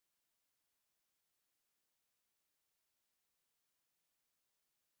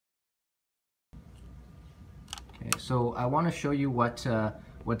So I want to show you what the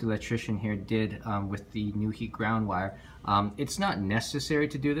electrician here did with the NUHEAT ground wire. It's not necessary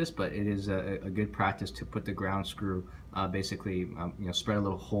to do this, but it is a good practice to put the ground screw basically, spread a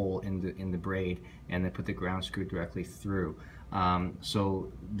little hole in the braid and then put the ground screw directly through.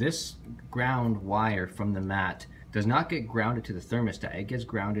 So this ground wire from the mat does not get grounded to the thermostat. It gets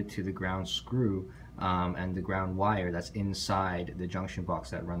grounded to the ground screw and the ground wire that's inside the junction box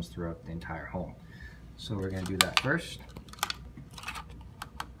that runs throughout the entire home. So we're going to do that first.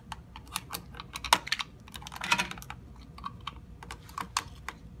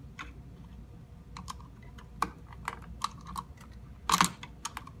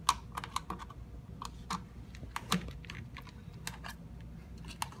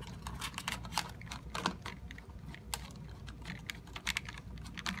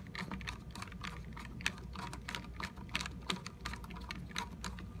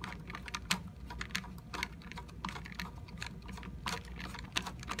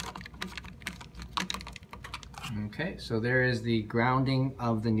 Okay, so there is the grounding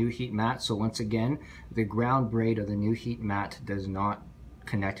of the NUHEAT mat. So once again, the ground braid of the NUHEAT mat does not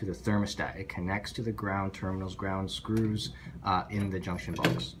connect to the thermostat. It connects to the ground terminals, ground screws in the junction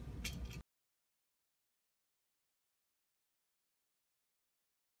box.